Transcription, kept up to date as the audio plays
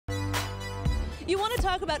You want to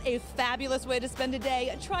talk about a fabulous way to spend a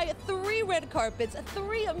day? Try 3 red carpets,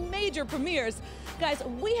 3 major premieres. Guys,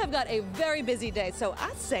 we have got a very busy day, so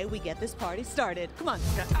I say we get this party started. Come on.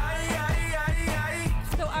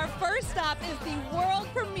 So our first stop is the world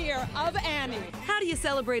premiere of Annie. How do you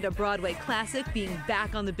celebrate a Broadway classic being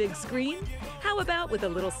back on the big screen? How about with a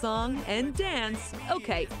little song and dance?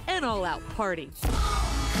 Okay, an all-out party.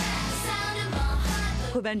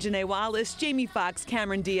 Quvenzhané Wallis, Jamie Foxx,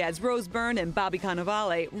 Cameron Diaz, Rose Byrne, and Bobby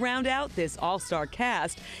Cannavale round out this all-star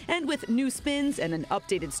cast. And with new spins and an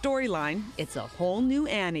updated storyline, it's a whole new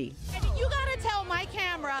Annie. And you gotta tell my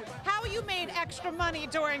camera how you made extra money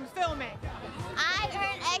during filming. I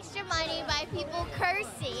earn extra money by people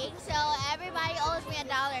cursing, so everybody owes me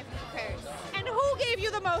 $1 if you curse. And who gave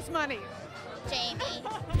you the most money? Jamie.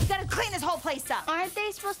 You gotta clean this whole place up. Aren't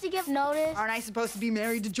they supposed to give notice? Aren't I supposed to be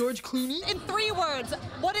married to George Clooney? In 3 words,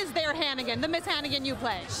 what is their Hannigan, the Miss Hannigan you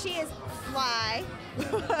play? She is fly.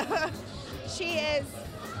 She is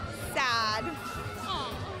sad.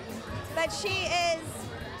 Aw. But she is,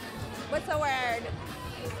 what's the word?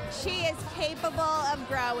 She is capable of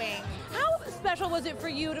growing. How special was it for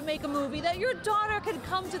you to make a movie that your daughter could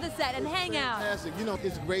come to the set and hang out? Fantastic. You know,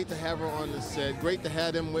 it's great to have her on the set. Great to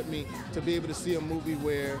have them with me to be able to see a movie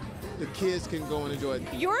where the kids can go and enjoy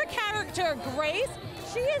it. Your character, Grace,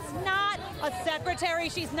 she is not a secretary,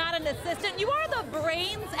 she's not an assistant. You are the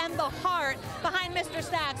brains and the heart behind Mr.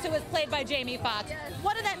 Stacks, who is played by Jamie Foxx. Yes.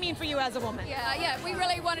 What did that mean for you as a woman? Yeah, we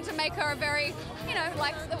really wanted to make her a very,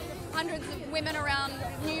 like the hundreds of women around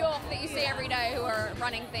New York that you see every day who are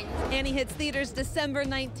running things. Annie hits theaters December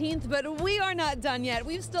 19th, but we are not done yet.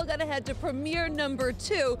 We've still got to head to premiere number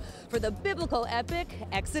 2 for the biblical epic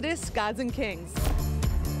Exodus, Gods and Kings.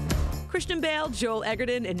 Christian Bale, Joel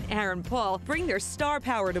Egerton, and Aaron Paul bring their star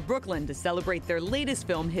power to Brooklyn to celebrate their latest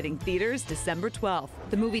film hitting theaters December 12th.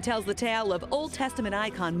 The movie tells the tale of Old Testament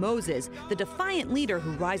icon Moses, the defiant leader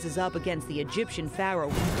who rises up against the Egyptian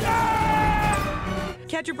pharaoh.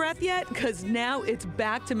 Catch your breath yet? Because now it's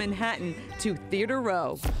back to Manhattan to Theater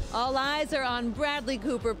Row. All eyes are on Bradley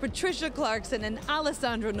Cooper, Patricia Clarkson, and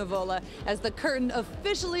Alessandro Nivola as the curtain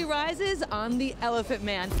officially rises on The Elephant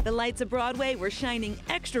Man. The lights of Broadway were shining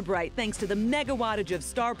extra bright thanks to the mega wattage of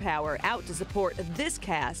star power out to support this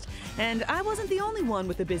cast. And I wasn't the only one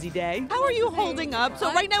with a busy day. How are you holding up?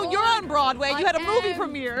 So right now you're on Broadway, you had a movie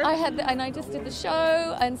premiere. And I just did the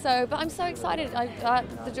show, but I'm so excited.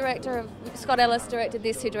 The director, Scott Ellis, directed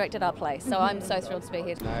this, who directed our play, so I'm so thrilled to be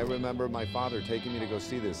here. I remember my father taking me to go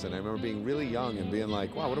see this, and I remember being really young and being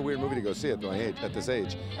like, wow, what a weird movie to go see at this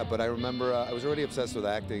age. But I remember I was already obsessed with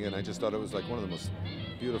acting, and I just thought it was like one of the most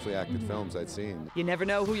beautifully acted films I'd seen. You never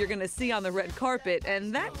know who you're going to see on the red carpet,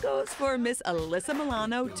 and that goes for Miss Alyssa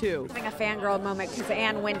Milano, too. Having a fangirl moment because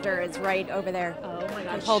Ann Winter is right over there. Oh my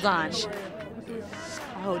gosh. Hold on.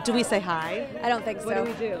 Oh, do we say hi? I don't think so. What do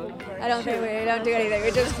we do? I don't think we don't do anything.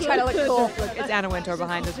 We just try to look cool. Look, it's Anna Wintour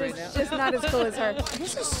behind us right now. Just not as cool as her.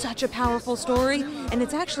 This is such a powerful story, and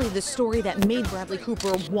it's actually the story that made Bradley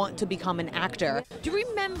Cooper want to become an actor. Do you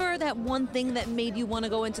remember that one thing that made you want to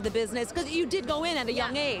go into the business? Because you did go in at a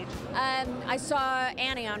young age. I saw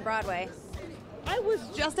Annie on Broadway. I was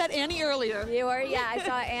just at Annie earlier. You were? Yeah, I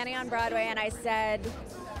saw Annie on Broadway, and I said,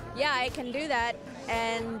 yeah, I can do that.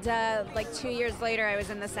 And like 2 years later, I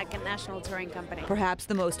was in the 2nd National Touring Company. Perhaps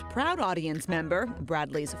the most proud audience member,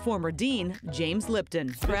 Bradley's former dean, James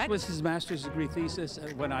Lipton. Correct? This was his master's degree thesis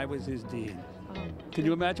when I was his dean. Can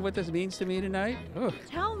you imagine what this means to me tonight? Ugh.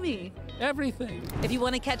 Tell me. Everything. If you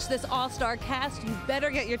want to catch this all-star cast, you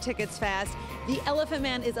better get your tickets fast. The Elephant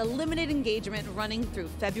Man is a limited engagement running through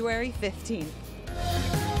February 15th.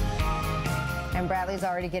 And Bradley's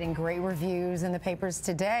already getting great reviews in the papers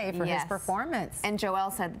today for his performance. And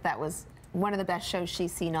Joelle said that was one of the best shows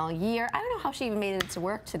she's seen all year. I don't know how she even made it to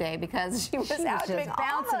work today because she was out just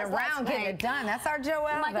bouncing around getting it done. That's our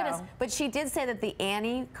Joelle, my goodness. But she did say that the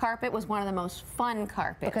Annie carpet was one of the most fun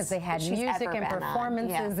carpets. Because they had music and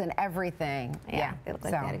performances and everything. Yeah, it looked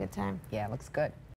like they had a good time. Yeah, it looks good.